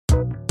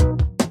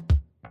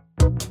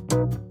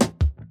All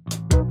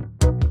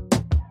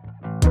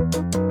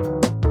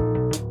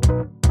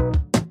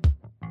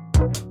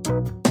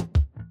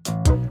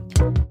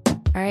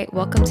right,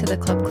 welcome to the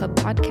Club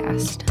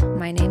podcast.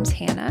 My name's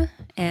Hannah,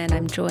 and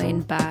I'm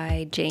joined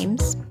by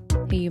James,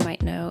 who you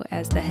might know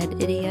as the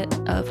head idiot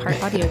of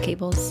Heart Audio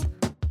Cables.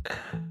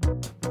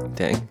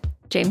 Dang.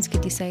 James,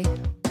 could you say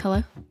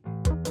hello?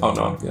 Oh,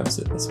 no, I'm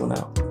sitting this one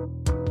out.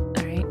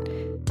 All right.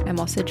 I'm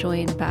also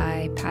joined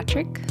by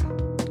Patrick.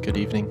 Good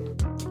evening.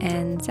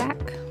 And Zach.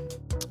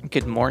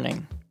 Good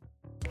morning.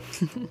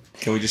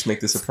 Can we just make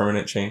this a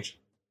permanent change?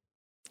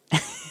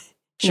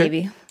 Sure.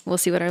 Maybe. We'll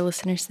see what our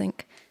listeners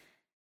think.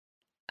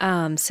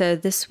 So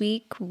this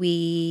week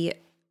we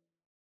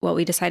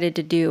decided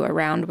to do a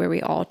round where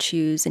we all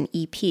choose an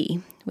EP,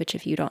 which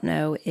if you don't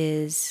know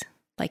is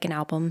like an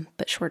album,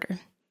 but shorter.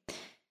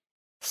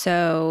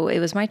 So it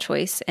was my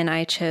choice, and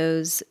I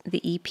chose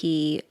the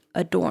EP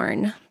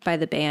Adorn by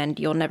the band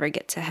You'll Never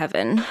Get to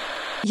Heaven.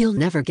 You'll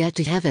never get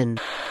to heaven.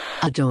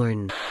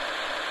 Adorn.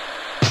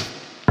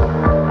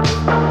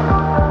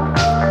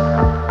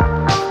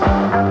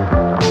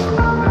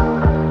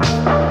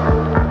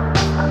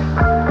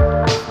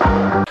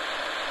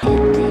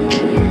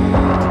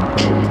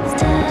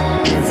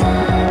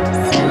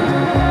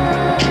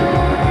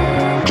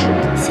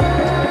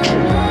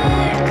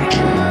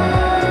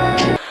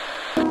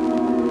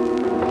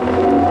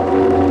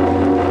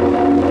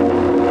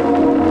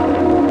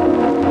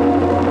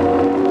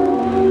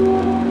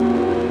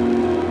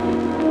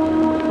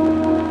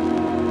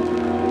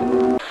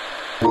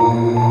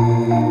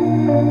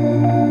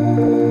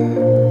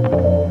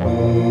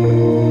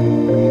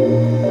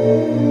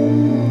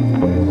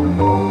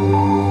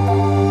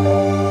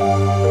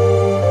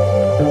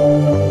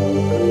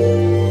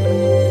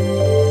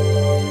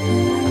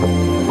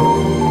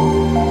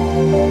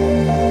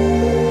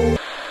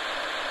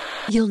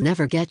 You'll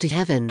never get to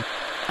heaven.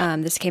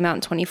 This came out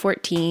in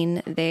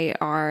 2014. They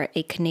are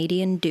a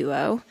Canadian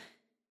duo.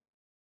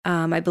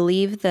 I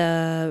believe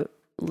the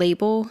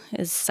label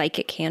is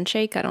Psychic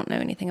Handshake. I don't know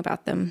anything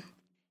about them.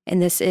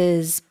 And this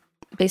is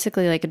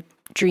basically like a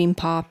dream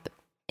pop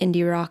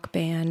indie rock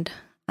band.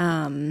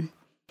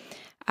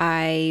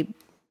 I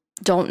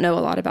don't know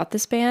a lot about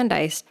this band.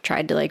 I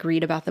tried to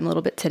read about them a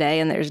little bit today,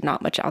 and there's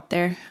not much out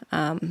there.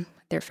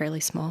 They're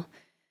fairly small.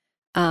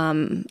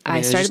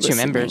 I started just two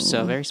members,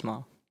 so very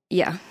small.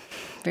 Yeah,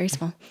 very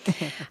small.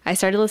 I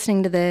started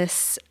listening to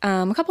this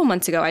a couple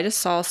months ago. I just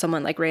saw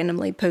someone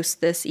randomly post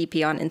this EP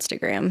on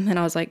Instagram, and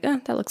I was like,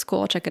 that looks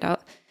cool. I'll check it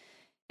out.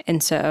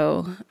 And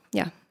so,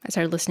 yeah, I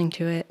started listening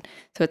to it.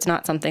 So it's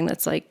not something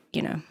that's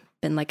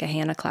been like a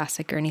Hannah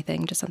classic or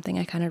anything, just something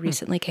I kind of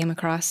recently came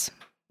across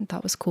and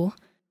thought was cool.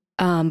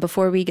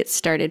 Before we get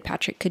started,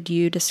 Patrick, could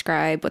you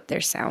describe what their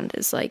sound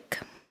is like?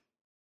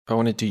 I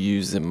wanted to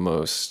use the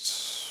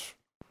most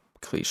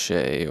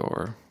cliche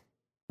or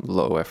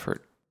low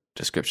effort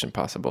description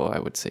possible. I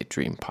would say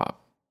dream pop,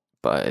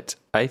 but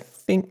I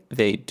think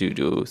they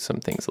do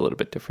some things a little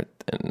bit different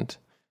than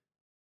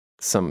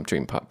some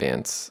dream pop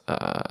bands.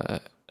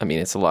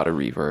 It's a lot of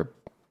reverb,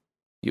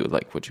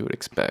 what you would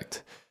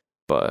expect,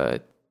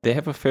 but they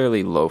have a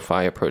fairly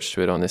lo-fi approach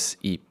to it on this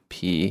EP.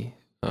 Yeah,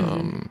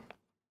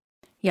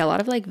 a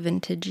lot of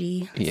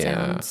vintagey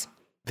sounds.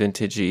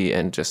 Vintagey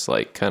and just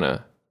kind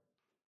of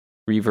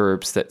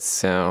reverbs that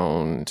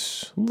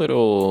sound a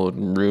little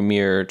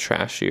roomier,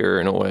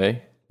 trashier in a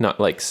way. Not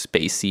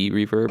spacey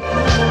reverb.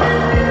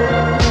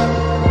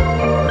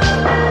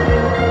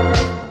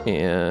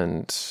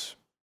 And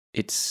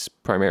it's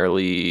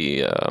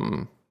primarily,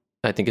 I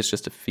think it's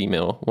just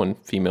one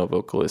female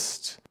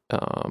vocalist,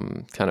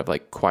 kind of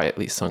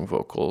quietly sung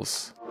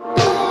vocals.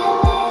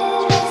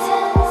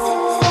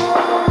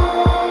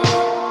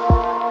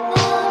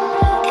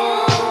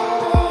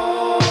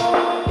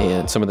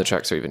 And some of the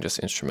tracks are even just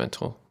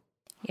instrumental.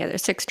 Yeah,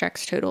 there's 6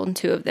 tracks total, and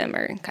 2 of them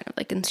are kind of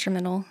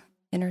instrumental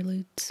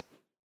interludes.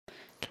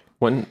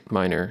 One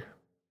minor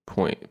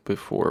point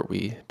before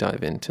we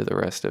dive into the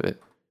rest of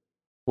it.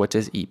 What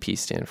does EP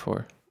stand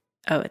for?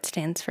 Oh, it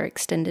stands for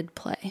extended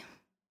play.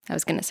 I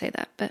was going to say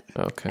that, but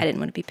okay. I didn't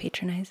want to be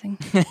patronizing.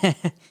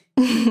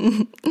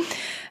 All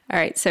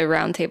right, so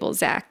round table.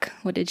 Zach,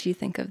 what did you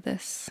think of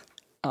this?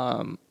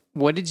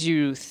 What did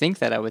you think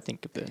that I would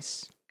think of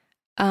this?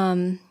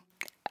 I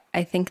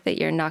think that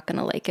you're not going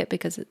to like it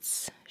because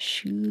it's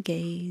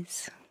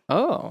shoegaze.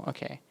 Oh,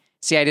 okay.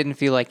 See, I didn't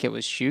feel like it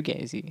was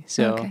shoegazy,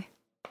 so... Okay.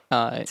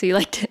 So you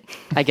liked it?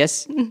 I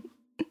guess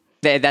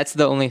that's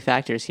the only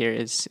factors here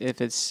is if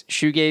it's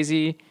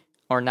shoegazy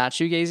or not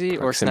shoegazy,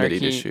 proximity or snarky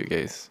to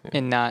shoegaze,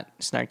 and not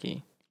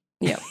snarky.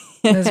 Yeah,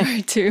 those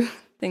are 2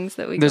 things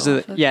that we those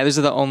are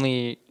the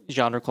only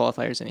genre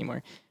qualifiers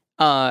anymore.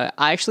 I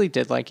actually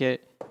did like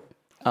it.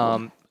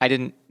 I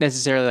didn't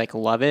necessarily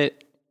love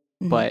it,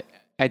 but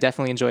I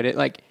definitely enjoyed it.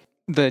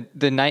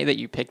 The night that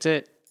you picked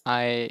it,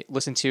 I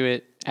listened to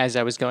it as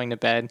I was going to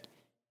bed,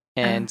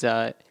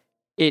 and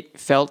it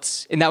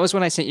felt, and that was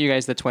when I sent you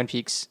guys the Twin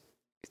Peaks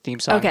theme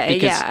song. Okay,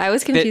 yeah, I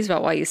was confused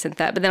about why you sent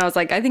that, but then I was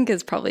like, I think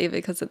it's probably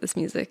because of this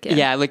music.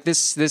 Yeah,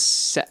 this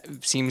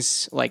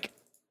seems like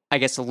I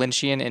guess,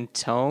 Lynchian in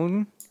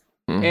tone.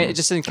 Mhm. It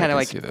just in kind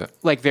I of can see that.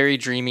 like very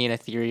dreamy and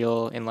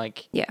ethereal and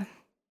like Yeah.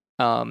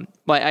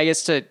 But I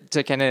guess to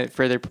kind of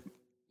further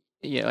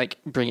like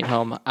bring it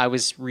home, I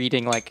was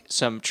reading like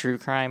some true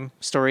crime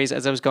stories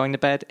as I was going to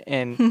bed,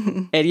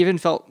 and it even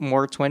felt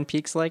more Twin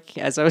Peaks like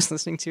as I was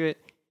listening to it.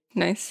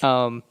 Nice.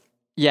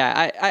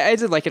 Yeah, I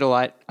did like it a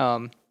lot.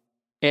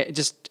 It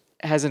just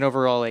has an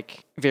overall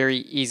like very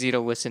easy to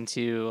listen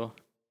to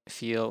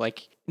feel.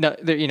 Like no,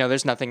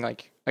 there's nothing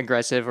like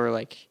aggressive or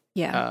like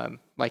Yeah.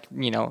 like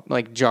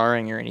like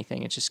jarring or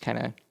anything. It's just kind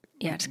of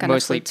Yeah, just kind of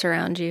mostly floats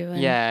around you.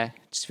 And yeah,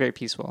 just very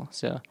peaceful.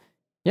 So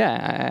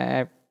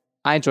yeah,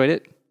 I enjoyed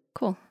it.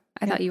 Cool.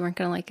 I thought you weren't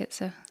going to like it,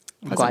 so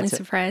I'm pleasantly glad to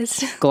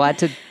surprised. glad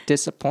to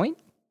disappoint.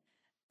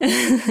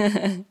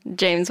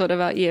 James, what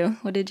about you?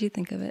 What did you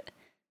think of it?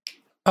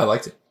 I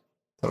liked it.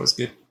 Thought it was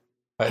good.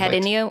 Had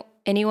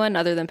anyone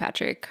other than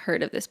Patrick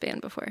heard of this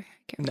band before?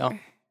 I can't No.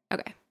 remember.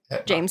 Okay.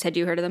 James, had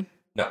you heard of them?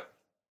 No.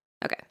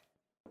 Okay.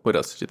 What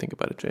else did you think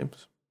about it,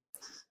 James?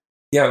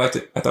 Yeah, I liked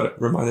it. I thought it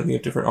reminded me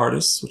of different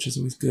artists, which is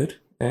always good,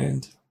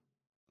 and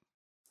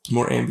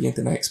more ambient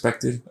than I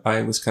expected.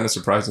 I was kind of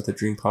surprised at the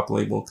dream pop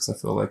label because I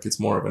feel like it's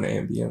more of an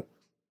ambient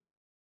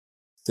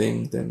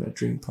thing than a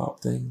dream pop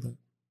thing,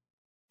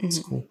 but it's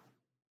Mhm. cool.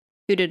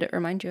 Who did it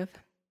remind you of?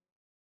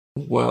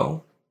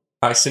 Well,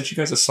 I sent you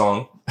guys a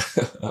song,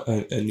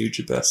 a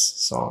Nujabes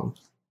song,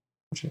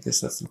 which I guess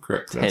that's the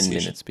correct 10 pronunciation.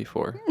 minutes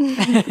before.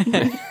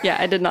 Yeah,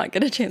 I did not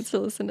get a chance to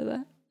listen to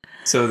that.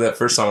 So that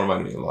first song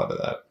reminded me a lot of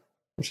that,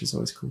 which is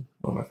always cool.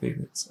 One of my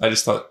favorites. I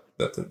just thought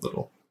that the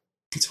little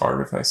guitar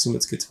riff, I assume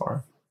it's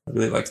guitar. I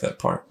really liked that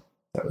part.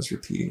 That was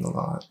repeating a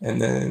lot.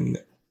 And then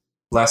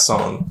last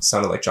song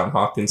sounded like John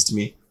Hopkins to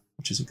me,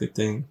 which is a good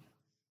thing.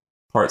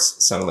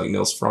 Parts sounded like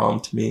Nils Fromm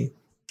to me,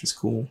 which is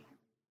cool.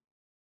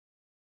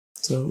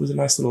 So it was a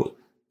nice little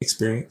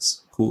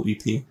experience. Cool E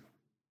EP.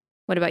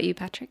 What about you,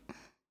 Patrick?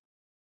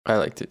 I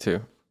liked it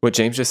too. What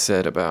James just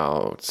said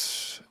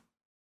about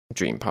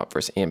dream pop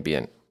versus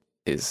ambient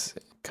is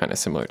kind of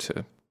similar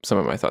to some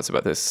of my thoughts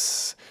about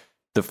this.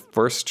 The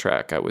first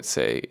track, I would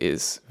say,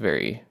 is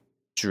very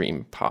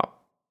dream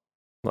pop,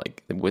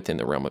 like within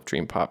the realm of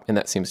dream pop, and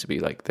that seems to be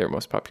like their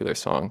most popular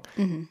song.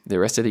 Mm-hmm. The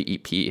rest of the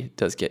EP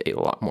does get a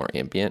lot more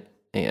ambient,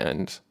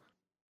 and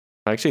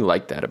I actually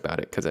like that about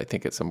it because I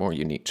think it's a more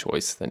unique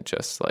choice than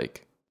just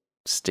like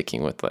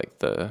sticking with like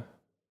the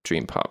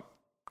dream pop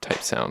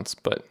type sounds.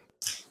 But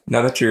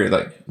Now that you're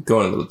like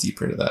going a little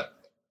deeper into that,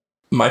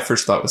 my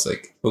first thought was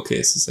like, okay,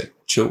 this is like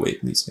chill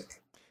wave music.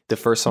 the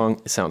first song,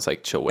 it sounds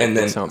like chill wave. And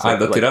then it sounds I like,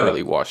 looked it up.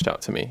 really washed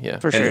out to me. Yeah.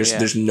 For And sure.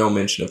 there's no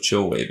mention of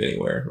chill wave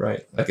anywhere,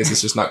 right? I guess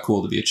it's just not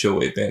cool to be a chill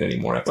wave band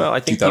anymore after Well, I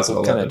think people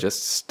 2011. kind of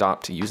just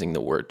stopped using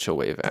the word chill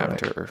wave Right.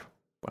 after,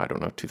 I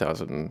don't know,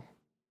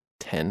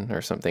 2010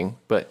 or something.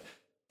 But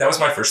That was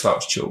my first thought,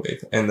 was chill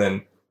wave. And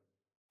then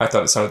I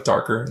thought it sounded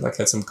darker, like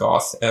had some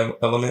goth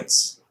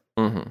elements.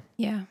 mhm.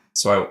 Yeah.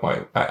 So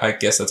I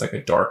guess that's like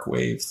a dark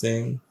wave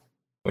thing,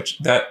 which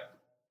that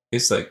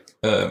is like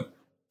a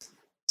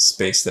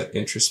space that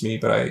interests me,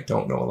 but I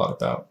don't know a lot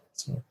about.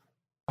 So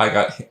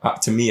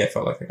to me, I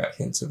felt like I got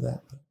hints of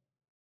that.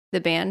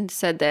 The band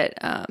said that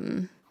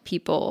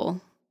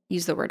people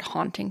use the word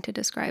haunting to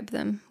describe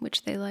them,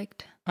 which they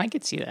liked. I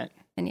could see that.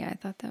 And yeah, I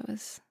thought that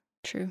was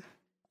true.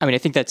 I mean, I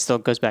think that still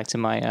goes back to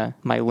my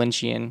my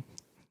Lynchian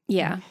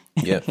Yeah.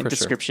 Yeah, for sure.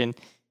 description.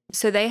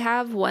 So they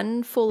have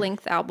one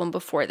full-length album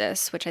before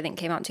this, which I think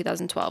came out in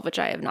 2012, which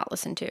I have not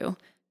listened to.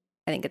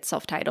 I think it's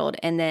self-titled.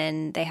 And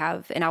then they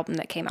have an album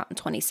that came out in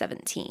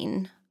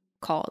 2017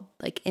 called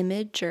like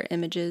Image or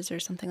Images or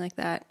something like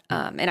that.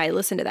 And I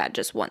listened to that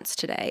just once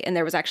today. And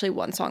there was actually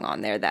one song on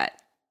there that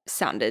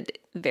sounded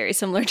very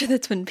similar to the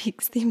Twin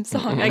Peaks theme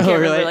song. I can't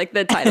remember really? like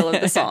the title of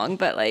the song,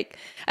 but like,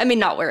 I mean,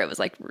 not where it was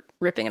like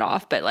ripping it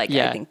off, but like,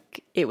 Yeah. I think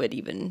it would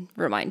even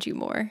remind you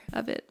more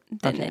of it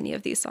than any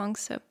of these songs.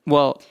 So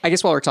Well, I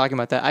guess while we're talking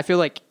about that, I feel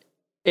like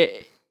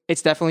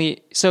it's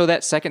definitely so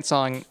that second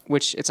song,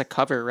 which it's a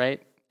cover,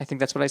 right? I think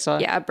that's what I saw.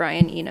 yeah,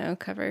 Brian Eno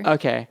cover.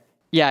 Okay.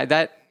 Yeah,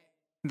 that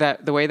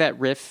the way that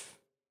riff,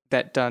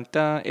 that dun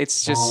dun,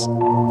 it's just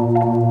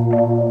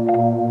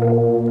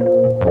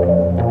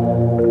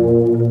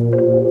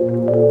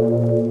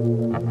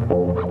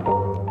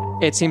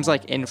it seems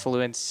like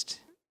influenced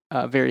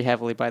very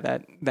heavily by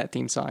that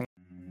theme song.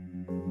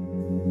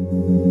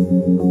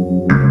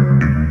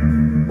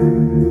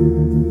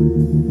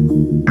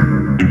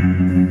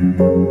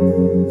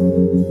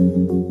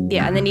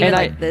 Yeah, and then even And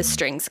like the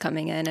strings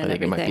coming in and I think it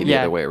everything. might be the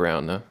Yeah. other way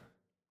around, though.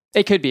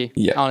 It could be.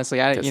 Yeah. Honestly,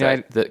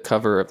 The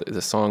cover of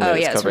the song that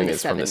it's it's covering from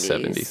is from the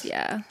 70s.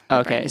 Yeah.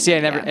 okay. Brian See, I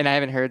Eno, never yeah. and I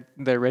haven't heard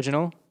the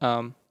original.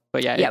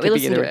 But yeah, it Yeah, could we be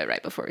listened either, to it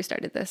right before we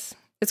started this.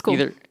 It's cool.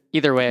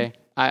 Either way,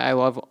 I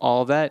love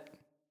all of that,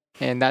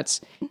 and that's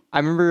I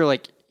remember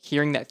like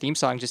hearing that theme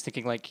song, just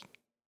thinking like,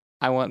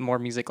 I want more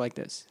music like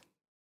this,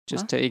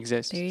 just Well, to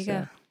exist. There you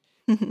so.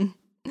 go.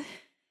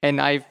 And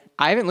I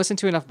haven't listened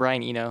to enough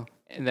Brian Eno,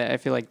 and that I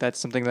feel like that's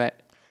something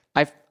that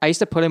I used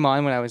to put him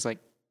on when I was like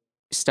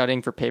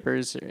studying for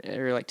papers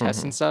or like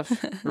tests and stuff,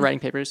 writing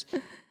papers,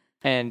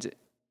 and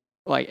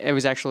like it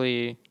was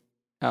actually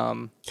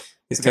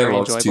His very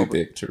catalog's too enjoyable.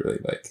 big to really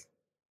like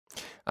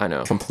I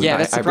know. complete. Yeah,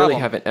 that's I the really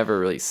problem. haven't ever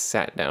really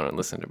sat down and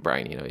listened to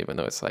Brian Eno, even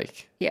though it's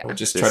like Yeah. Or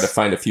just This- try to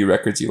find a few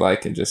records you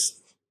like and just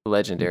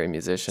legendary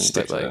musician,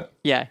 stick but to like, that.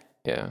 Yeah.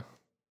 yeah.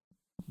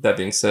 That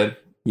being said,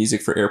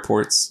 music for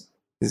airports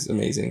is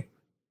amazing.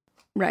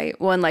 Right.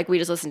 Well, and like we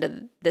just listened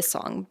to this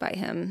song by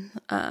him.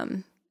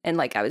 And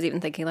like I was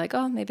even thinking like,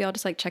 oh, maybe I'll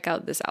just like check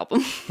out this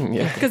album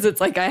Yeah. because it's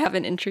like I have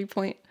an entry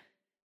point.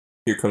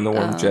 Here Come the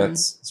Warm Um,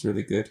 Jets. It's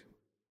really good.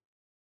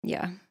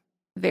 Yeah.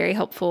 Very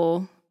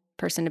helpful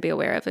person to be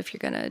aware of if you're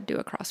going to do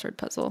a crossword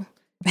puzzle.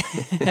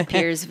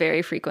 Appears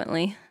very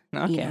frequently.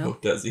 Okay. You know? Oh,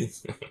 does he?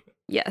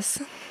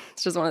 Yes.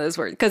 It's just one of those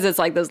words because it's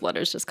like those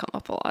letters just come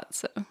up a lot.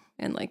 So,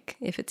 and like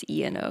if it's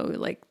E-N-O,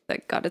 like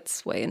that got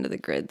its way into the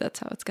grid, that's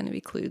how it's going to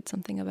be clued.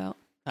 Something about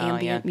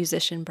ambient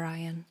musician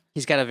Brian.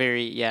 He's got a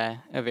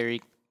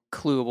very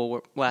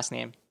clueable last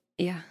name.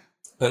 Yeah.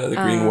 Another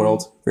Green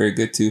World. Very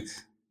good too.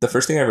 The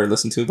first thing I ever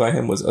listened to by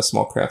him was A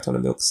Small Craft on a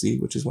Milk Sea,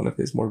 which is one of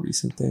his more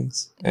recent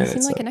things. You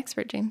seem like an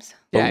expert, James.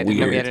 Yeah, I didn't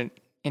know we weird. had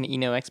an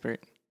Eno expert.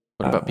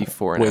 What about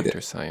before and wait,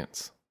 after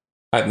science?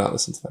 I have not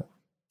listened to that.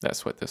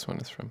 That's what this one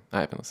is from.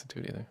 I haven't listened to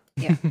it either.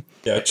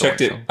 Yeah, I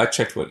checked it. song. I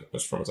checked what it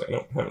was from. I was like, no,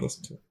 I haven't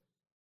listened to it.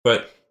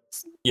 But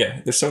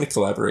yeah, there's so many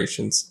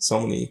collaborations, so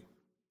many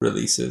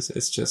releases.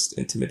 It's just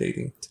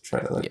intimidating to try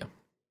to Yeah.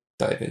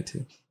 dive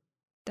into.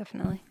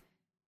 Definitely.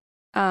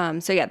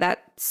 So yeah,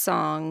 that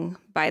song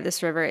By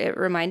This River, it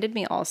reminded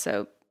me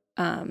also,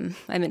 I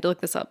meant to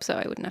look this up so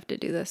I wouldn't have to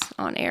do this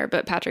on air,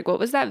 but Patrick, what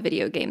was that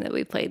video game that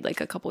we played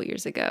like a couple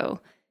years ago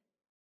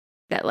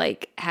that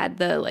like had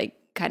the like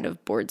kind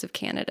of Boards of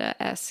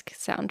Canada-esque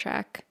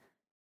soundtrack?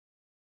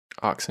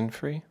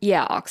 Oxenfree?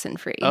 Yeah,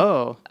 Oxenfree.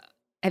 Oh.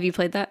 Have you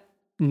played that?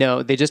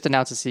 No, they just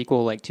announced a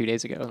sequel like 2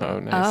 days ago. Oh,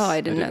 nice. Oh,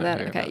 I didn't know that.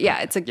 hear Okay. about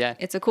Yeah, that.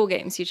 it's a cool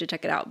game, so you should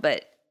check it out.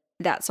 But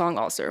that song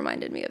also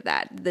reminded me of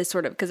that. This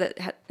sort of, because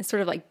it's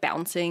sort of like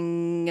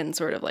bouncing and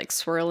sort of like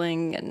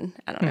swirling, and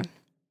I don't know.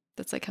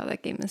 That's like how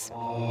that game is.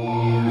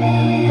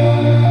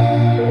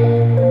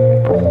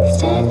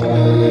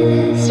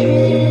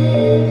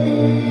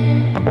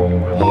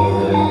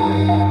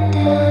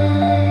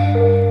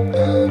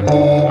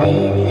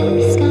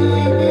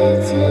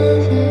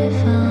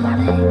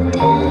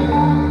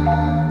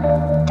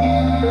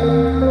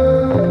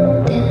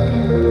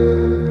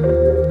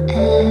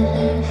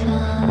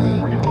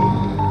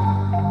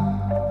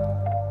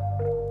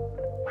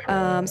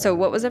 So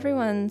what was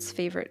everyone's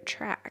favorite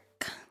track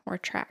or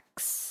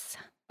tracks?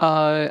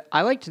 I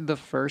liked the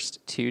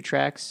first 2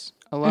 tracks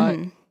a lot.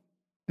 Mhm.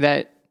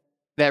 That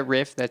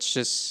riff that's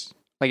just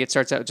like it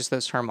starts out with just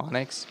those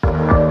harmonics.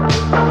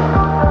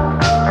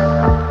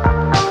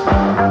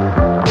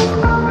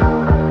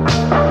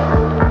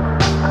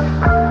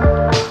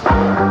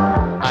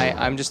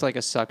 I'm just like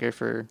a sucker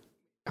for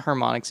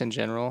harmonics in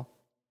general.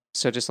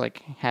 So just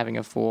like having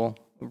a full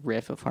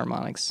riff of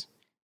harmonics.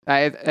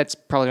 That's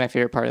probably my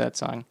favorite part of that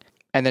song.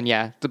 And then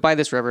yeah, the By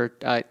This River,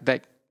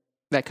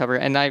 that cover,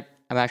 and I'm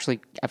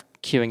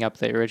queuing up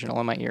the original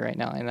in my ear right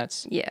now, and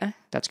that's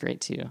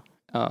great too.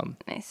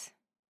 Nice.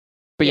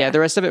 But yeah, Yeah. the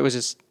rest of it was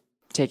just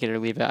take it or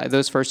leave it.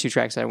 Those first 2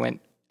 tracks I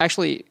went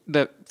actually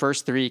the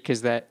first 3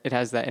 because that it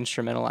has that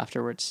instrumental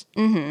afterwards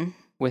Mm-hmm.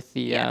 with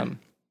the Yeah.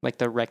 like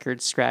the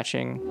record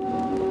scratching.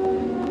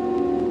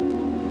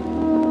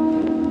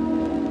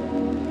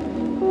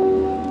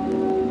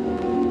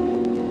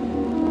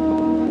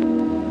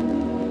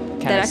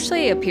 That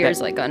actually appears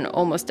like on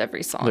almost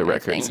every song. The I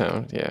record think.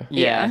 sound, yeah.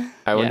 Yeah.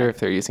 I wonder Yeah. if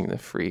they're using the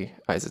free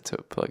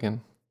Isotope plugin.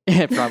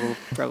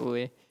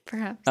 probably.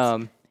 Perhaps.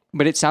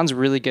 But it sounds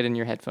really good in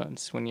your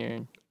headphones when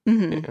you're.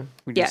 Mhm.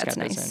 We Yeah, just it's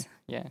got those nice. in.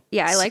 Yeah.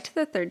 Yeah, I liked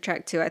the third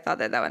track too. I thought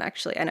that one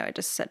actually, I know I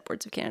just said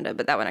Boards of Canada,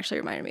 but that one actually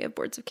reminded me of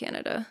Boards of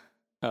Canada.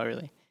 Oh,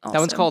 really? Also. That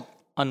one's called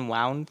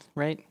Unwound,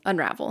 right?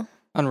 Unravel.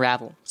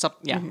 Unravel.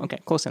 Yeah. Okay.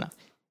 Close enough.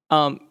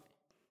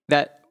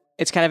 That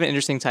it's kind of an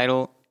interesting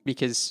title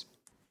because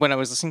when I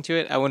was listening to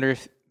it, I wonder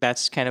if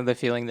that's kind of the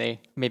feeling they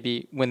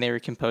maybe when they were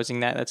composing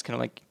that. That's kind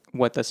of like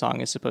what the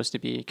song is supposed to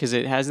be because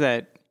it has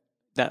that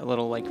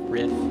little like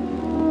riff,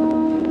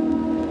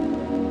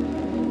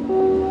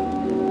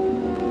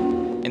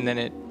 and then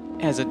it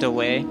has a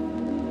delay.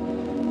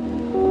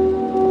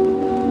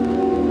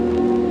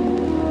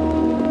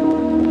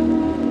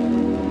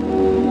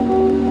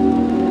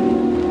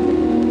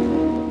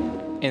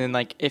 And then,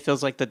 like, it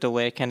feels like the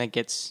delay kind of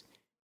gets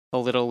a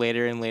little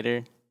later and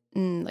later.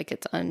 Like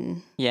it's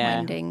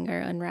unwinding or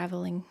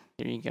unraveling.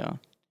 There you go.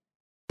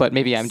 But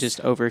maybe I'm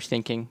just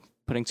overthinking,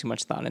 putting too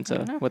much thought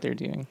into what they're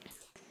doing.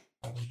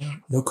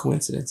 No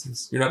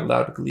coincidences. You're not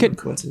allowed to believe in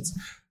coincidence.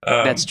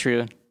 That's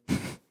true.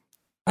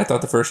 I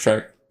thought the first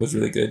track was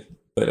really good,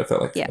 but I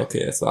felt like, Yeah.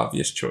 okay, that's the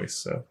obvious choice.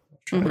 So I'll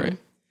try it. Right.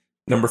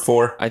 Number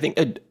 4. I think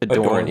Adorn,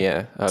 Adorn.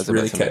 yeah. I was It's about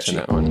really to mention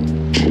catchy. that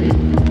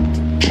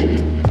one.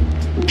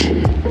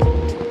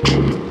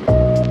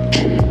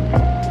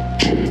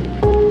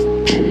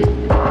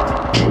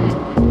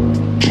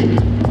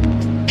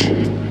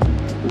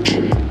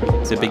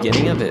 The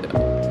beginning of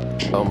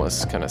it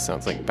almost kind of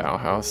sounds like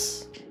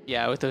Bauhaus.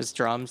 Yeah, with those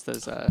drums,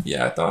 those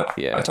Yeah, I thought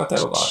that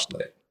a lot.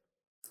 Like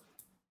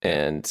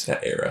and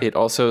that era. it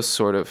also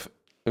sort of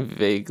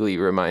vaguely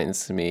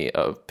reminds me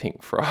of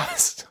Pink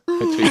Frost,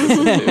 which we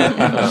listened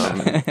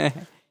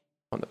to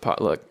on the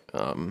potluck.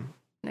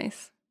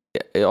 Nice.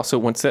 Yeah, it also,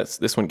 once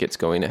this one gets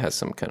going, it has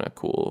some kind of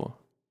cool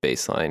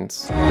bass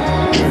lines. And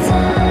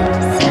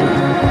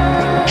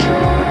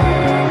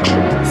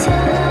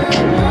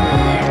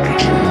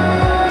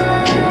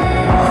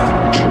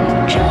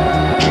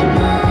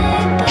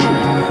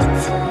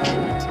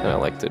I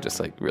like the just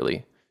like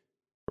really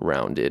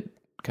rounded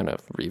kind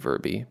of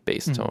reverby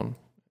bass tone.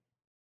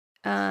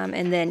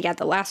 And then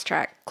the last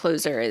track,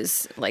 Closer,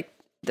 is like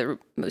the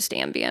most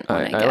ambient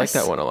one, I guess. I like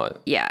that one a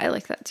lot. Yeah, I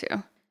like that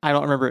too. I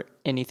don't remember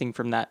anything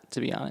from that, to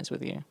be honest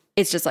with you.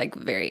 It's just like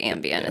very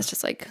ambient. Yeah. It's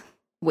just like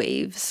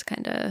waves,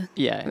 kind of.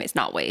 Yeah. I mean, it's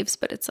not waves,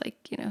 but it's like,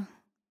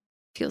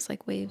 feels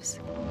like waves.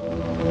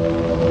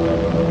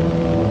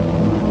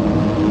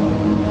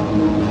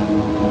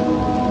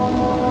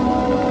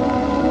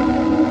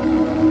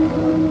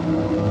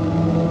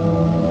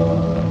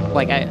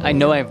 Like, I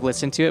know I've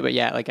listened to it, but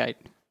yeah, like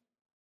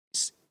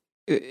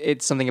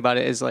it's something about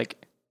it is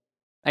like,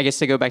 I guess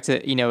to go back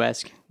to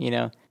Eno-esque,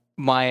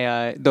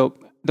 my,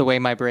 the way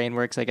my brain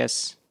works, I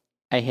guess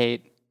I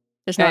hate.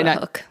 There's not a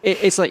hook.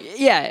 It's like,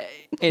 yeah,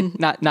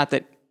 not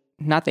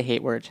the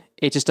hate word.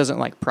 It just doesn't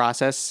like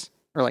process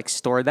or like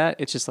store that.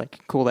 It's just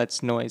like, cool,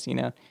 that's noise,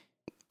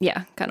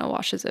 Yeah, kind of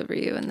washes over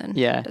you and then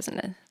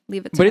doesn't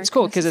leave it. But it's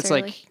cool because it's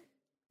like,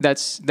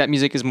 that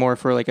music is more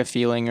for like a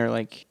feeling, or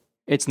like,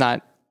 it's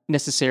not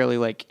necessarily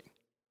like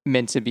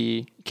meant to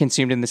be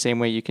consumed in the same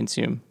way you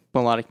consume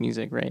melodic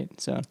music, right?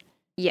 So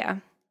yeah,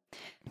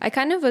 I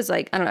kind of was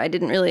like, I don't know, I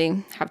didn't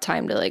really have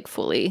time to like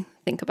fully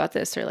think about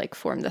this or like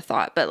form the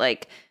thought, but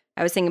like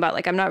I was thinking about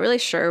like, I'm not really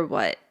sure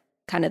what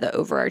kind of the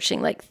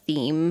overarching like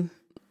theme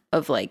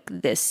of like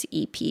this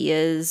EP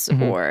is,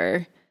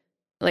 or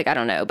like, I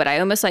don't know, but I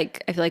almost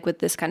like, I feel like with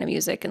this kind of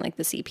music and like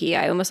this EP,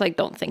 I almost like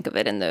don't think of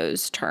it in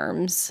those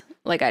terms.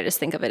 Like I just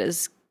think of it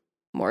as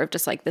more of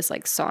just like this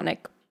like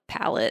sonic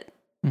palette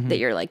that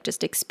you're like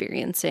just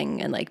experiencing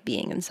and like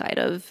being inside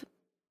of.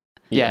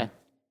 Yeah.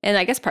 And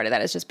I guess part of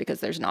that is just because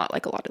there's not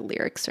like a lot of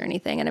lyrics or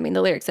anything. And I mean,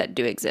 the lyrics that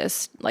do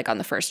exist, like on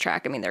the first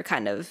track, I mean, they're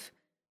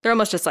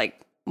almost just like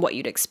what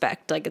you'd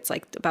expect. Like it's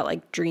like about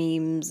like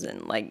dreams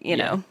and like,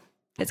 know,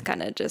 it's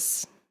kind of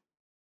just,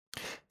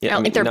 I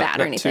don't think they're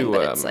bad or anything,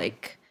 but it's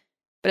like,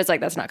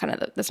 that's not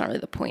really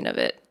the point of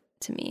it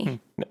to me.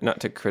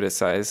 Not to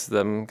criticize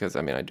them, because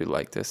I mean, I do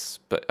like this,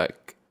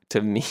 but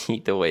to me,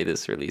 the way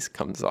this release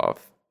comes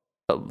off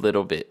a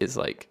little bit is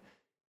like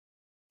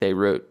they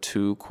wrote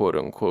two quote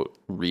unquote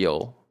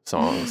real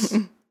songs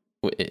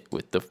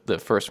with the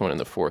first one and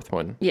the fourth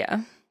one.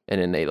 Yeah.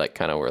 And then they like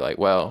kind of were like,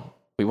 well,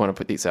 we want to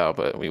put these out,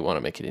 but we want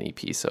to make it an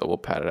EP, so we'll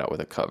pad it out with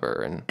a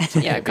cover and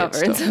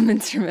cover and some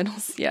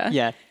instrumentals. Yeah.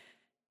 Yeah.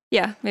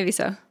 Yeah, maybe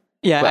so.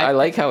 Yeah. But I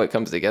like how it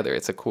comes together.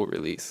 It's a cool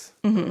release.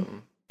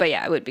 But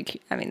yeah, it would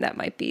be, I mean, that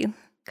might be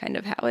kind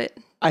of how it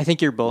I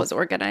think you're both was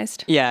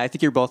organized. Yeah, I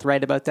think you're both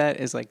right about that.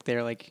 Is like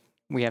they're like,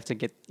 we have to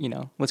get,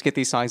 let's get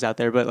these songs out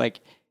there, but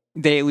like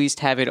they at least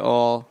have it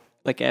all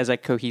like as a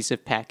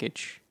cohesive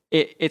package.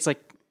 It's like,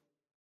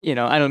 I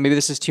don't know, maybe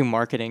this is too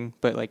marketing,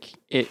 but like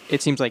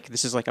it seems like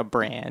this is like a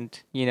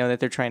brand, that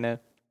they're trying to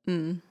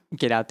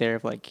get out there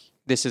of like,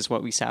 this is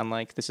what we sound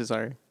like. This is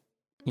our,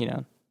 they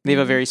have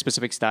a very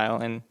specific style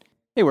and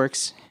it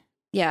works.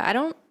 Yeah, I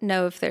don't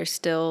know if they're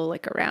still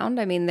like around.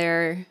 I mean,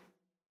 their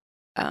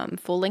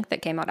full length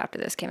that came out after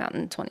this came out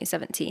in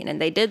 2017,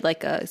 and they did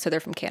like so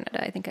they're from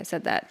Canada. I think I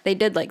said that. They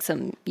did like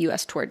some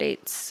US tour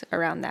dates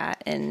around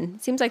that, and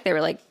it seems like they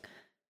were like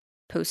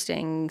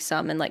posting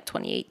some in like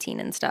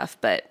 2018 and stuff,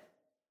 but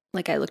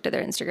like I looked at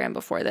their Instagram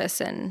before this,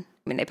 and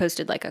I mean, they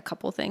posted like a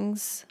couple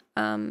things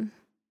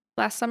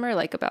last summer,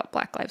 like about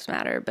Black Lives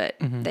Matter, but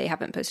they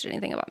haven't posted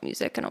anything about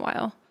music in a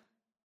while.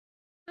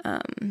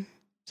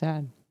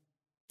 Sad.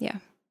 Yeah.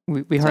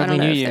 We hardly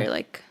knew you. They're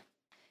like,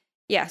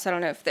 yeah, so I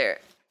don't know if they're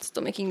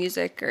still making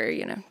music or,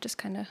 just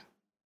kind of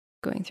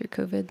going through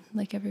COVID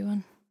like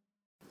everyone.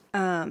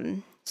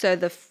 So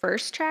the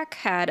first track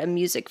had a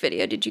music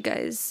video. Did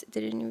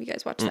any of you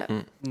guys watch that?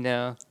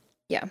 No.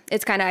 Yeah.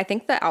 It's kind of, I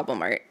think the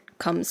album art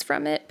comes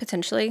from it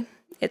potentially.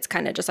 It's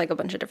kind of just like a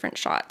bunch of different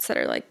shots that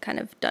are like kind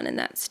of done in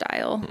that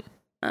style.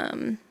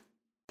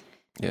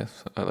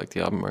 Yes, I like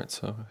the album art,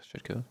 so I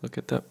should go look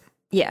at that.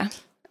 Yeah.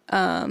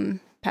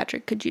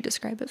 Patrick, could you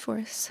describe it for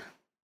us?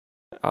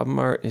 Album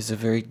art is a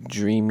very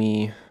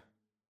dreamy,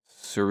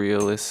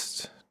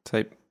 surrealist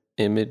type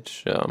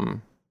image.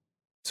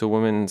 It's a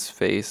woman's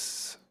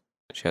face.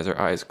 She has her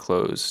eyes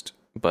closed,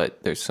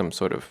 but there's some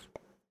sort of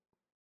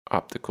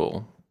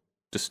optical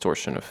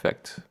distortion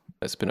effect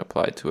that's been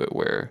applied to it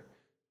where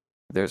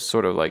there's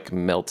sort of like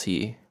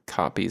melty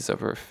copies of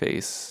her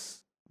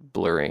face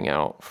blurring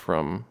out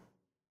from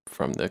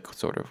the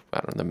sort of,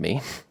 I don't know, the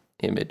main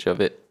image of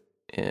it.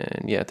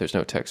 And yeah, there's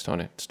no text on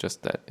it. It's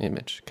just that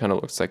image. Kind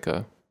of looks like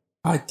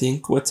I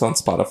think what's on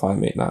Spotify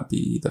may not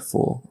be the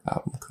full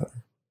album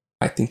cover.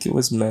 I think it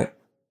was meant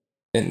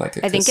in like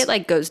a I think it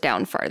like goes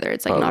down farther.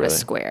 It's like not a really?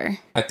 square.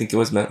 I think it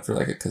was meant for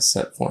like a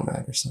cassette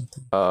format or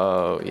something.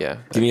 Oh, yeah.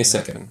 Give me a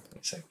that can second.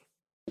 happen.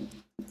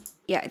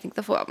 Yeah, I think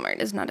the full album art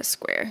is not a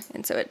square,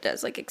 and so it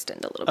does like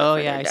extend a little bit. Oh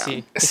further yeah, I down.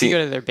 see. If See- you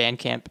go to their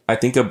Bandcamp, I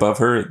think above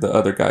her, the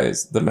other guy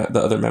is the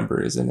other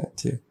member is in it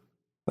too,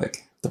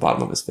 like the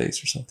bottom of his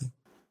face or something.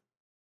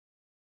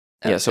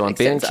 Yeah, so it on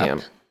extends Bandcamp,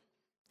 up.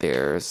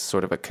 there's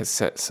sort of a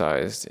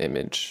cassette-sized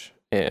image,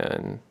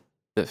 and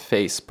the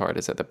face part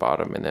is at the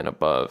bottom, and then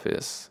above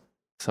is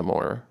some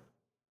more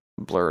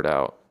blurred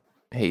out,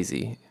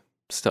 hazy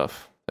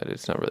stuff that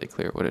it's not really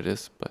clear what it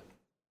is. But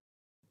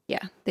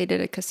Yeah, they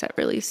did a cassette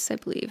release, I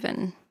believe,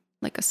 and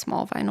like a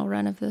small vinyl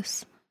run of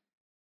this.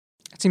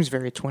 it seems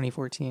very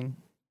 2014.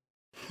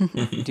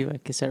 Do a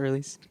cassette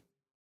release.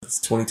 It's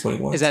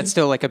 2021. Is that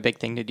still like a big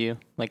thing to do?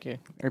 Like,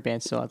 are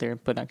bands still out there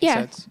putting out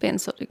Yeah, cassettes?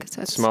 bands still do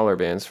cassettes. smaller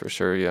bands for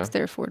sure, yeah. 'Cause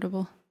they're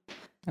affordable.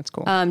 That's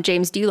cool.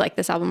 James, do you like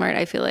this album art?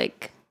 I feel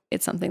like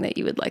it's something that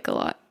you would like a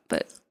lot,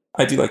 but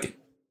I do like it.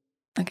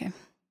 okay.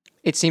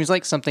 It seems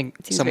like something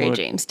It seems someone very would,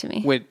 James to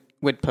me.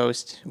 would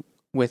post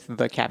with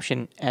the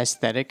caption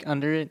 "aesthetic"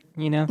 under it.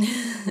 You know?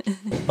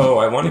 Oh,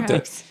 I wanted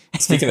Perhaps.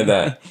 to. Speaking of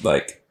that,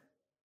 like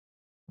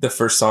the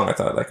first song, I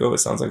thought like, oh, it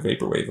sounds like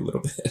vaporwave a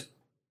little bit.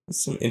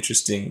 Some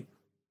interesting.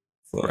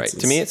 Right. influences.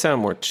 To me, it sounded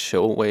more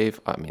chill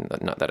wave. I mean,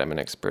 not that I'm an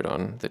expert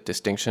on the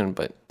distinction,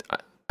 but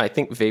I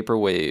think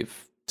vaporwave,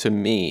 to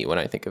me, when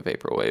I think of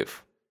vaporwave,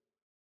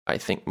 I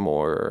think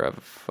more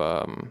of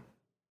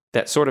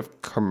that sort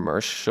of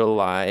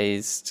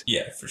commercialized,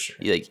 Yeah, for sure.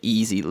 like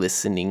easy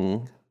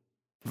listening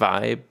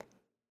vibe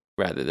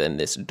rather than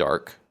this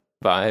dark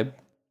vibe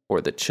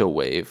or the chill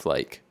wave.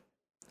 Like,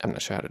 I'm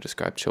not sure how to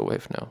describe chill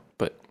wave now,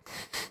 but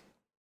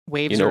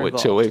Waves you know are what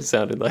chill wave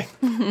sounded like?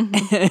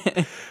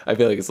 involved. I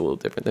feel like it's a little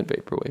different than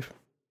vaporwave.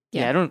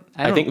 Yeah, I don't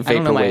I think I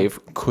don't know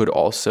vaporwave could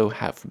also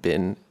have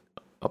been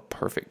a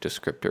perfect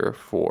descriptor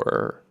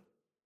for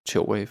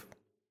chillwave.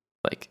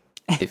 Like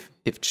if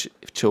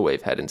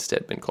chillwave had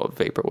instead been called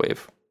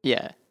vaporwave,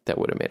 Yeah. that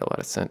would have made a lot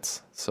of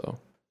sense. So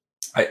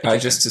I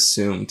just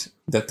assumed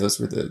that those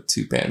were the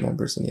two band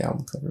members in the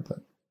album cover, but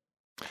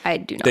I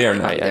do not. they are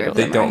think not. either of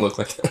They them don't are. look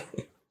like that.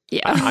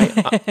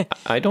 Yeah.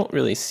 I don't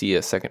really see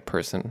a second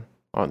person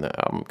on the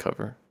album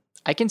cover.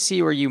 I can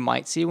see where you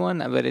might see one,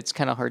 but it's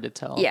kind of hard to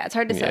tell. Yeah, it's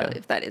hard to tell Yeah.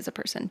 if that is a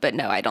person. But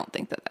no, I don't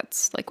think that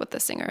that's like what the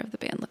singer of the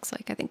band looks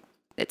like. I think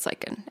it's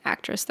like an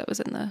actress that was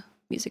in the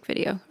music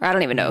video. Or I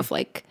don't even know if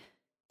like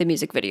the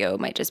music video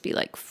might just be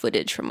like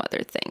footage from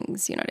other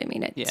things. You know what I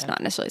mean? It's Yeah.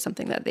 not necessarily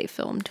something that they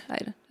filmed. I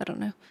don't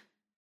know.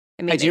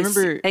 I mean, I do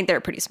remember- I think they're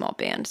a pretty small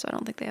band, so I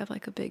don't think they have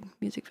like a big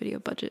music video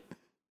budget.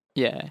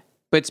 Yeah.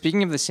 But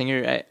speaking of the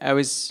singer, I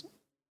was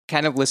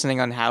kind of listening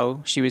on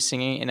how she was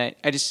singing, and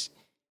I just,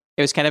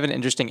 it was kind of an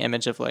interesting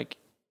image of like,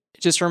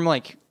 just from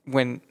like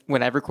when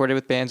I've recorded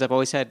with bands, I've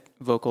always had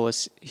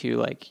vocalists who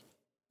like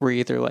were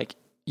either like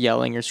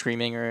yelling or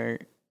screaming or,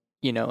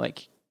 you know,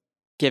 like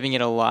giving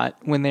it a lot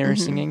when they were Mhm.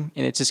 singing.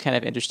 And it's just kind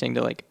of interesting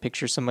to like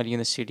picture somebody in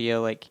the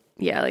studio like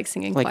Yeah, like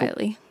singing Like-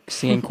 quietly.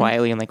 singing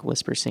quietly and like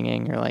whisper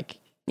singing or like,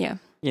 Yeah.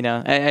 you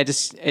know,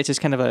 it's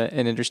just kind of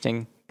an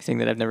interesting thing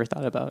that I've never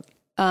thought about.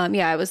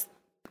 Yeah, I was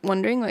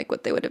wondering like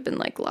what they would have been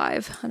like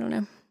live. I don't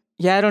know.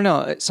 Yeah, I don't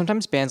know.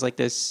 Sometimes bands like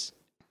this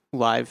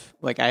live,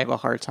 like I have a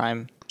hard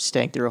time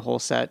staying through a whole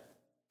set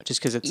just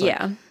because it's like,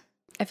 Yeah.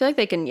 I feel like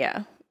they can,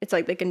 it's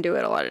like they can do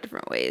it a lot of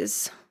different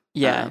ways.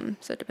 yeah.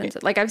 So it depends.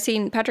 Like I've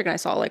seen Patrick and I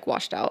saw like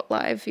Washed Out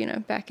live, you know,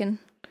 back in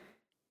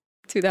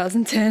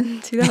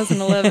 2010,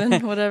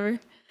 2011, whatever.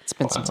 It's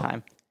been some Wow.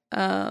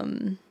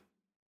 time.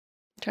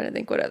 Trying to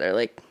think what other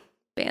like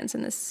bands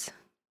in this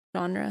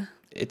genre.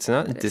 It's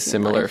not That it seemed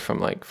dissimilar like- from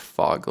like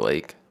Fog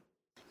Lake,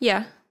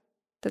 Yeah,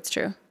 that's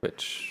true.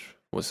 which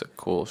was a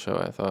cool show,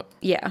 I thought.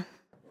 Yeah,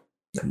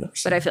 I've never but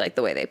seen I it. feel like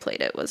the way they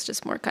played it was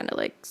just more kind of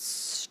like,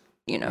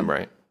 you know,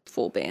 Right.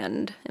 full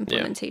band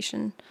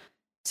implementation.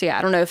 So yeah,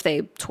 I don't know if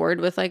they toured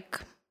with like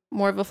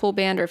more of a full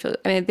band or if it,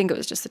 I mean, I think it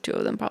was just the two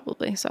of them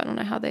probably. So I don't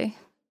know how they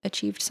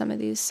achieved some of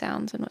these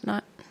sounds and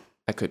whatnot.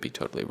 I could be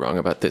totally wrong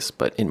about this,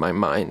 but in my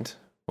mind,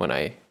 when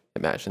I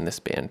imagine this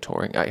band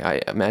touring,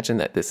 I imagine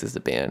that this is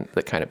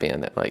the kind of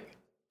band that like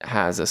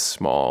has a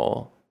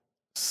small,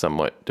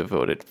 somewhat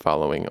devoted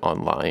following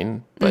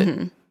online, but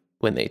Mhm.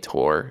 when they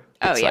tour,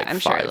 Oh it's yeah, like I'm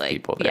five sure. Like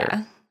people there.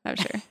 yeah, I'm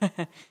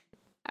sure.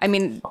 I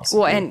mean, Awesome.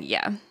 well, and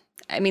yeah,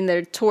 I mean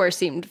their tour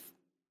seemed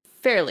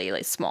fairly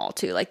like small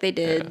too. Like they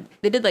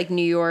did like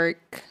New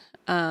York.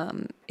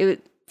 It was,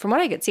 from what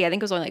I could see, I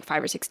think it was only like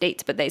 5 or 6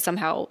 dates, but they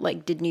somehow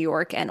like did New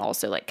York and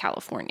also like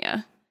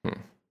California.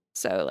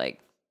 So like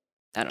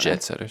I don't know.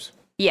 Jet setters.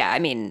 Yeah, I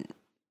mean,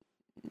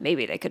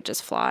 maybe they could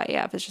just fly.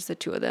 Yeah, if it's just the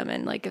two of them,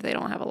 and like if they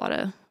don't have a lot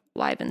of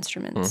live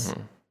instruments.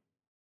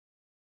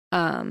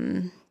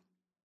 Mhm.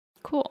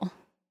 Cool.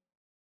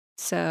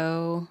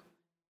 So,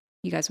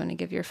 you guys want to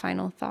give your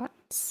final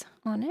thoughts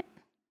on it?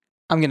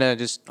 I'm going to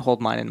just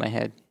hold mine in my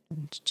head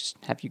and just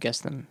have you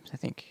guess them. I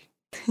think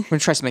we're going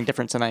to try something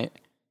different tonight.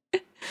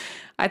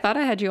 I thought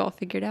I had you all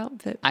figured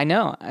out, but I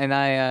know. And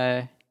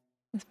I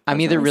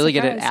I'm either pleasantly really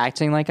good at surprised.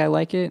 acting like I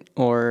like it,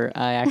 or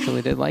I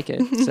actually did like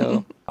it.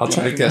 So I'll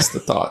try to guess the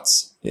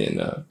thoughts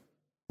in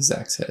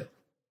Zach's head.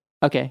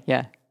 okay,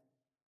 yeah.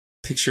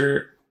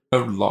 Picture a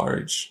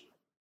large,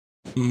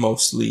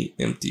 mostly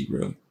empty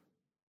room.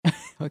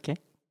 Okay.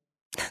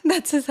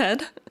 That's his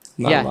head.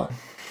 Not Yeah. a lot.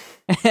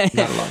 Not a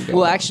lot going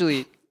Well, on.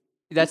 actually,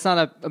 that's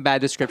not a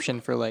bad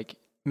description for like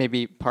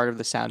maybe part of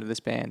the sound of this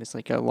band. It's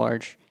like a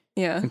large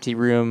Yeah. empty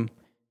room,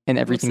 and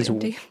everything's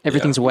empty.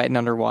 everything's wet and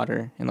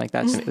underwater, and like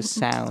that's the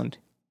sound.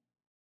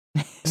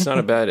 It's not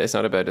a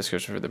bad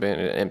description for the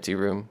band. An empty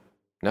room,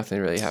 nothing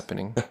really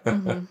happening.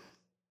 Mhm.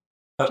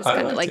 I Just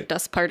kind of like it.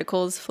 dust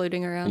particles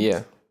floating around. Yeah.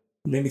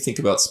 It made me think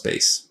about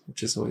space,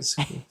 which is always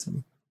cool to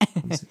me.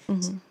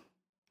 Mhm.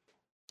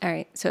 All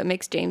right. So it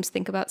makes James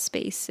think about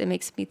space. It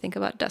makes me think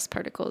about dust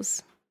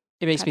particles.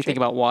 It makes me Patrick. think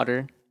about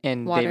water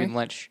and Water. David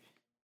Lynch.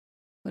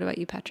 What about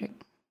you, Patrick?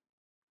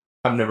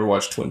 I've never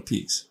watched Twin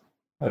Peaks.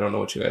 I don't know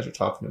what you guys are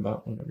talking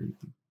about whenever you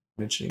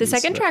mentioning The these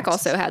second track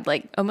references. also had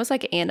like almost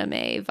like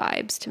anime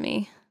vibes to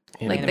me.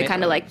 Like the Anime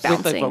kind of like With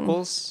bouncing. the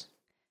vocals.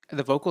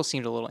 The vocals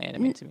seemed a little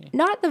anime to me.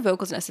 Not the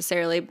vocals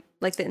necessarily,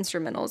 like the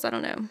instrumentals. I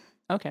don't know.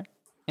 Okay.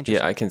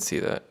 Yeah, I can see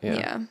that. Yeah.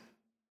 Yeah.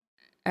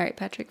 All right,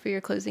 Patrick, for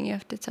your closing, you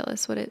have to tell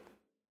us what it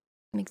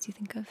makes you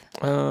think of.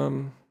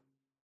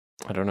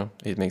 I don't know.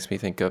 It makes me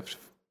think of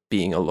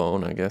being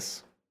alone, I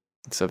guess.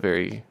 It's a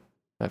very,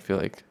 I feel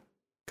like,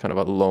 kind of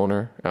a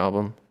loner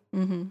album.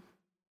 Mm-hmm.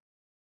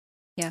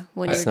 Yeah,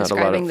 when It's you were not a lot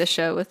describing of- the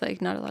show with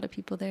like not a lot of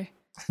people there.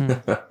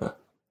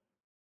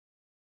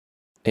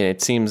 And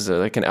it seems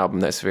like an album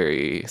that's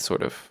very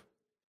sort of,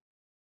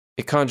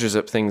 it conjures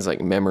up things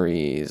like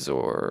memories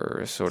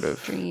or sort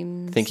of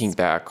Dreams. thinking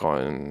back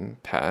on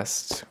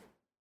past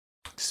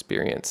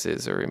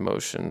experiences or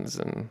emotions,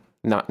 and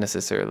not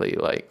necessarily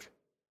like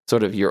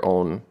sort of your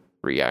own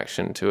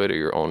reaction to it or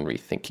your own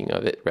rethinking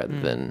of it rather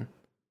than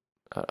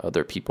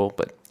other people.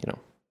 But, you know.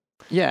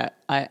 Yeah,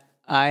 I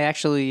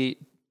actually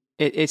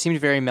it seemed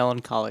very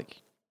melancholic.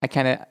 I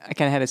kind of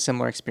had a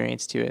similar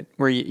experience to it,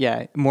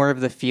 where more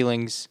of the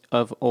feelings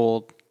of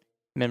old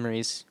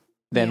memories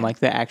than Yeah. like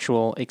the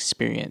actual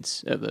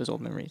experience of those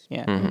old memories.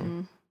 Yeah.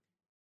 Mhm.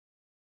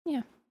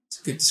 Mhm. It's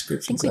a good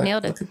description. I think we Zach.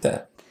 nailed it. Look at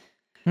that.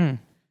 Hmm.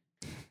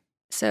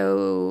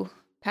 So,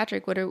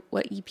 Patrick, what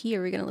EP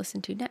are we going to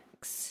listen to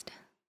next?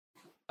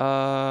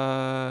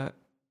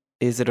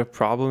 Is it a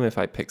problem if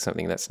I pick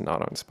something that's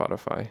not on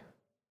Spotify?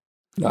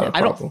 Not a I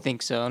problem. don't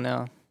think so.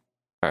 No.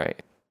 All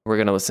right. We're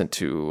going to listen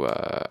to,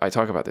 I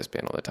talk about this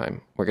band all the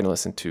time. We're going to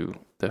listen to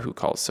the Who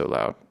Calls So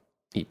Loud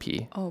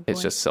EP. Oh, It's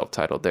boy. just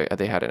self-titled.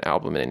 They had an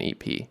album and an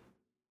EP.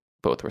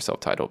 Both were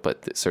self-titled,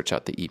 but search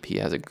out the EP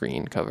has a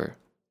green cover.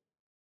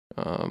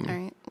 All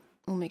right.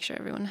 We'll make sure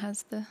everyone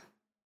has the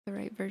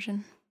right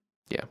version.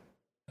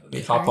 Let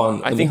me hop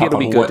on. I let me think hop it'll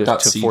be on good to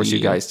what.cd force you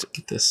and guys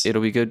get this.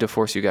 It'll be good to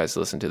force you guys to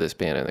listen to this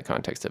band in the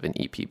context of an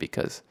EP,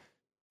 because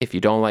if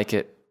you don't like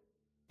it,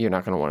 you're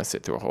not going to want to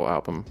sit through a whole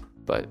album.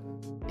 But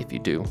if you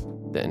do,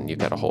 then you've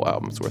got a whole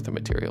album's worth of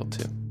material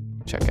to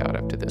check out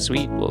after this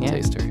Sweet. little Yeah.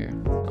 taster here.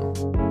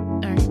 So.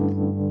 All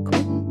right.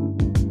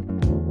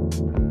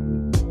 Cool.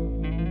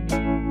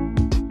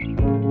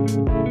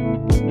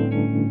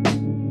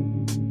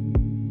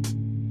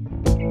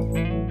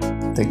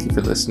 Thank you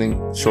for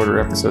listening. Shorter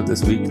episode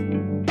this week.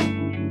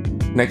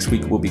 Next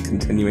week, we'll be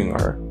continuing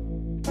our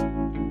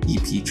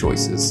EP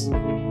choices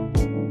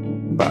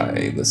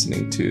by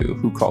listening to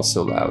Who Calls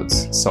So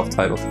Loud's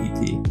self-titled EP.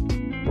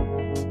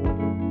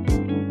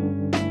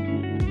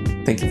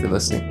 Thank you for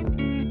listening.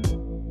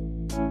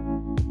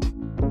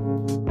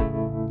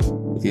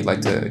 If you'd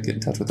like to get in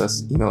touch with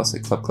us, email us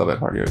at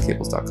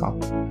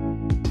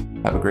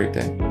clubclub@hardwarecables.com. Have a great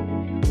day.